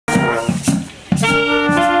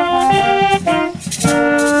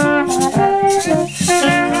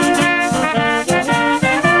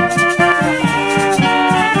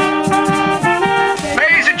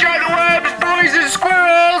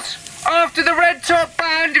Red Top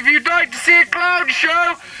Band. If you'd like to see a clown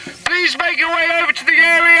show, please make your way over to the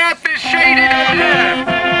area that's shaded over there.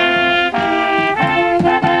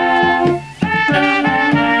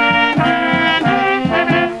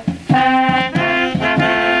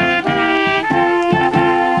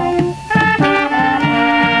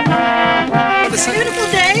 It's a beautiful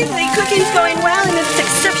day, the cooking's going well and it's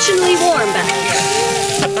exceptionally warm back here.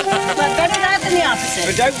 But better that than the opposite.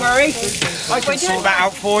 But don't worry, I can sort that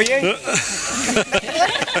out for you.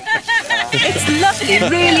 It's lovely,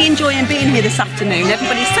 really enjoying being here this afternoon.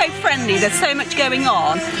 Everybody's so friendly, there's so much going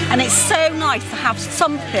on and it's so nice to have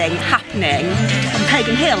something happening on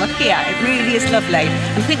Paganhill up here. It really is lovely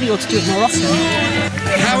and I think we ought to do it more often.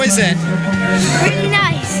 How is it? Really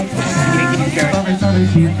nice.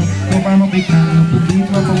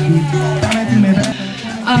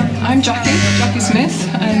 I'm Jackie Smith,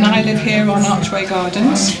 and I live here on Archway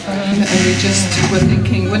Gardens, and we just were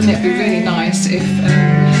thinking, wouldn't it be really nice if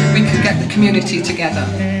we could get the community together,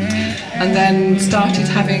 and then started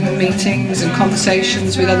having meetings and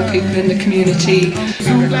conversations with other people in the community.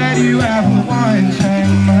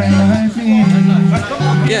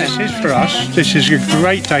 Yes, it's for us. This is a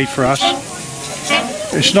great day for us.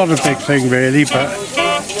 It's not a big thing really, but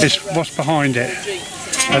it's what's behind it.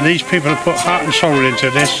 And these people have put heart and soul into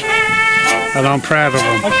this, and I'm proud of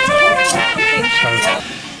them. So.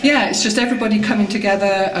 Yeah, it's just everybody coming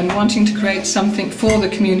together and wanting to create something for the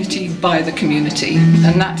community by the community,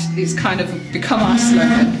 and that is kind of become our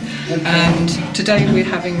slogan. And today we're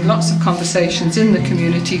having lots of conversations in the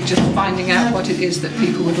community, just finding out what it is that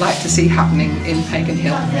people would like to see happening in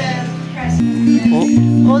Paganhill.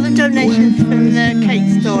 All the donations from the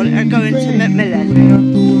cake stall are going to Macmillan.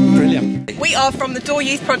 Brilliant. We are from the Door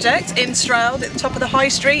Youth Project in Stroud at the top of the High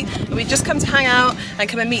Street, and we've just come to hang out and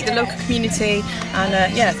come and meet the local community and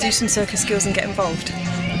yeah, do some circus skills and get involved.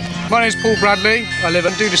 My name is Paul Bradley. I live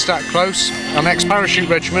at Dudestack Close. I'm ex-parachute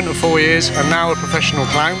regiment of 4 years and now a professional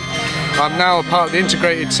clown. I'm now a part of the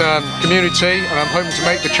integrated community and I'm hoping to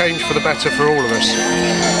make the change for the better for all of us.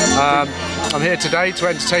 I'm here today to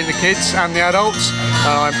entertain the kids and the adults.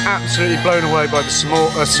 I'm absolutely blown away by the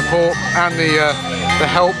support and the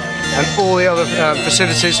help and all the other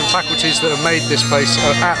facilities and faculties that have made this place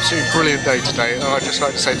an absolutely brilliant day today. And I'd just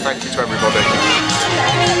like to say thank you to everybody.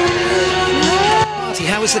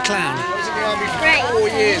 How was the clown? I was in the army for 4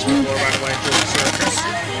 years before I ran away and joined the circus.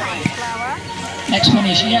 Next one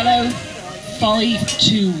is yellow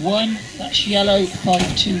 521. That's yellow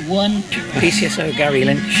 521. PCSO Gary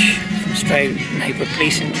Lynch from Stroud Neighbourhood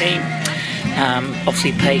Policing Team.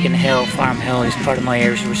 Obviously Paganhill, Farm Hill is part of my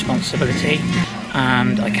areas of responsibility,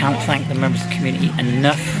 and I can't thank the members of the community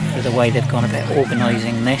enough for the way they've gone about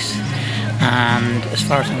organising this. And as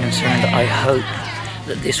far as I'm concerned, I hope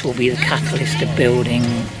that this will be the catalyst to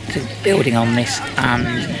building on this and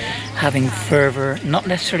having further, not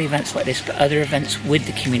necessarily events like this, but other events with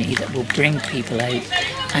the community that will bring people out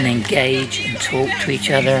and engage and talk to each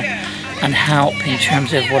other and help in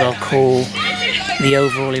terms of what I'll call the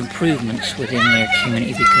overall improvements within their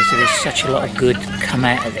community, because there is such a lot of good come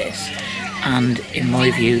out of this, and in my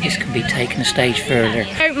view this can be taken a stage further.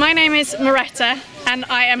 So my name is Moretta and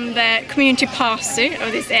I am the community pastor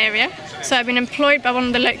of this area. So I've been employed by one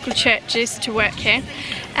of the local churches to work here,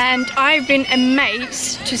 and I've been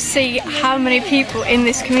amazed to see how many people in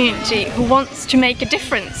this community who wants to make a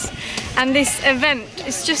difference. And this event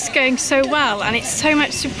is just going so well, and it's so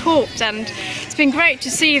much support, and it's been great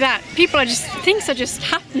to see that things are just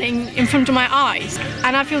happening in front of my eyes.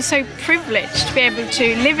 And I feel so privileged to be able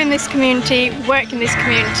to live in this community, work in this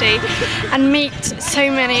community, and meet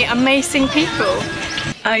so many amazing people.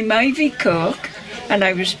 I'm Ivy Cook, and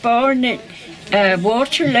I was born at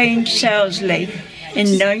Water Lane, Selsley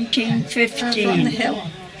in 1915.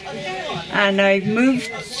 And I've moved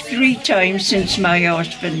 3 times since my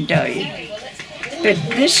husband died. But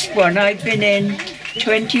this one I've been in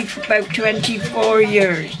about 24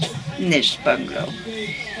 years in this bungalow.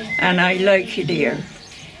 And I like it here.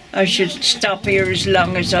 I should stop here as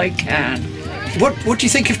long as I can. What do you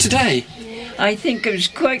think of today? I think it was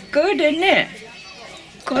quite good, isn't it?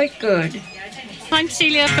 Quite good. I'm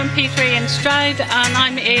Celia from P3 in Stroud, and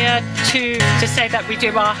I'm here to say that we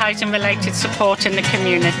do our housing related support in the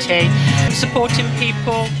community, supporting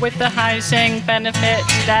people with the housing,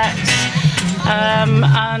 benefits, debts,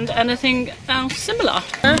 and anything else similar.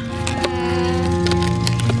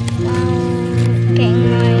 Getting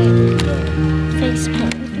my face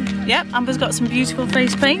paint. Yep, Amber's got some beautiful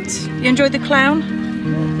face paint. You enjoyed the clown?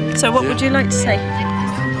 So what would you like to say?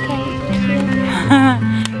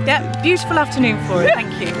 Yeah, beautiful afternoon for it,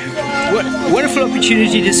 thank you. Wonderful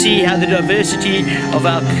opportunity to see how the diversity of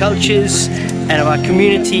our cultures and of our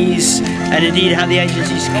communities, and indeed how the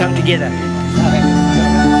agencies come together.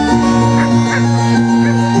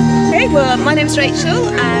 Okay, well, my name's Rachel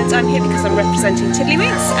and I'm here because I'm representing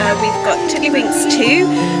Tiddlywinks. We've got Tiddlywinks 2,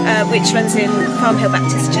 which runs in Paganhill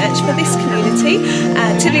Baptist Church for this community.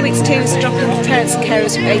 Tiddlywinks 2 is a drop-in for parents and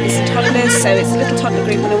carers with babies and toddlers, so it's a little toddler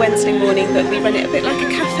group on a Wednesday morning, but we run it a bit like a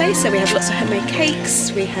cafe, so we have lots of homemade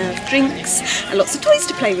cakes, we have drinks and lots of toys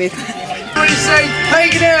to play with. What do you say,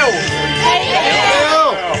 Paganhill?